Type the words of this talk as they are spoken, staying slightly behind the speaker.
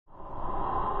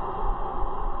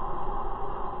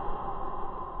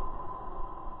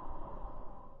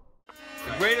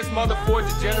greatest mother four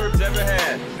degenerates ever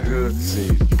had. Good to see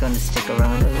you. You gonna stick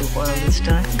around a little while this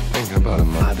time? Thinking about it,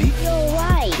 Bobby. You're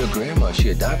right. Your grandma, she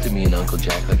adopted me and Uncle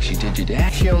Jack like she did your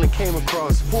dad. She only came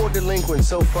across 4 delinquents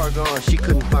so far gone, she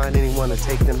couldn't find anyone to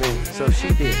take them in, so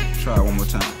she did. Try one more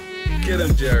time. Get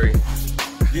him, Jerry.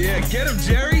 Yeah, get him,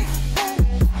 Jerry.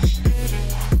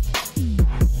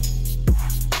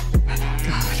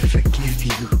 God forgive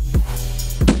you.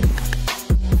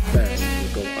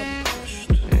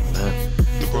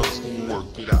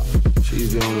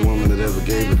 She's the only woman that ever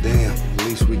gave a damn. The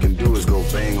least we can do is go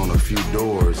bang on a few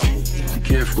doors. Be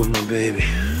careful with my baby.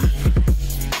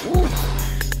 Wait,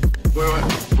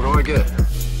 what do I get?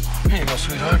 Here you go,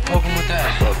 sweetheart. Poke him with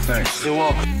that. Oh, thanks. You're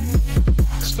welcome.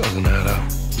 This doesn't add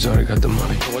up. He's already got the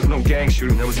money. There was no gang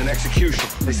shooting, there was an execution.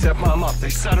 They set Mom up, they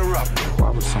set her up. Why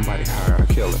would somebody hire a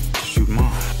killer to shoot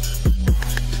Mom?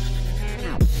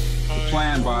 The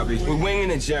plan, Bobby. We're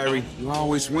winging it, Jerry. You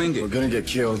always wing it. We're gonna get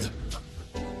killed.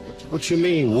 What you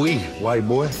mean, we, white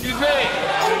boy? Excuse me.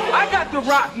 I got the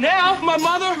rock now. My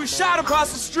mother was shot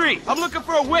across the street. I'm looking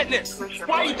for a witness.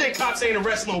 Why you think cops ain't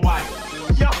arrest nobody?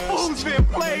 Y'all fools been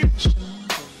played.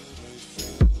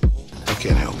 I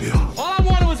can't help you. All I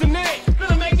wanted was a name. You're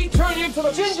gonna make me turn you into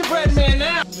a gingerbread man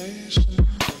now.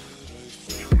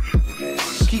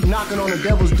 Keep knocking on the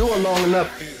devil's door long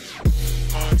enough,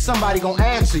 somebody gonna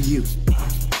answer you.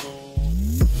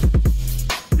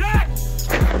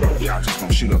 Y'all just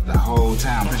gonna shoot up the whole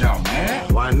town because y'all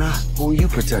mad? Why not? Who are you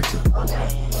protecting?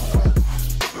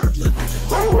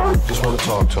 Just want to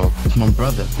talk. My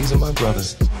brother. These are my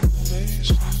brothers.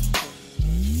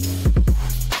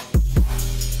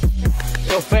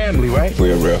 Your family, right?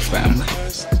 We're a real family.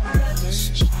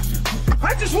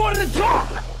 I just wanted to talk.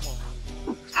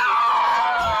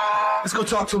 Let's go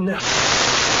talk to him now.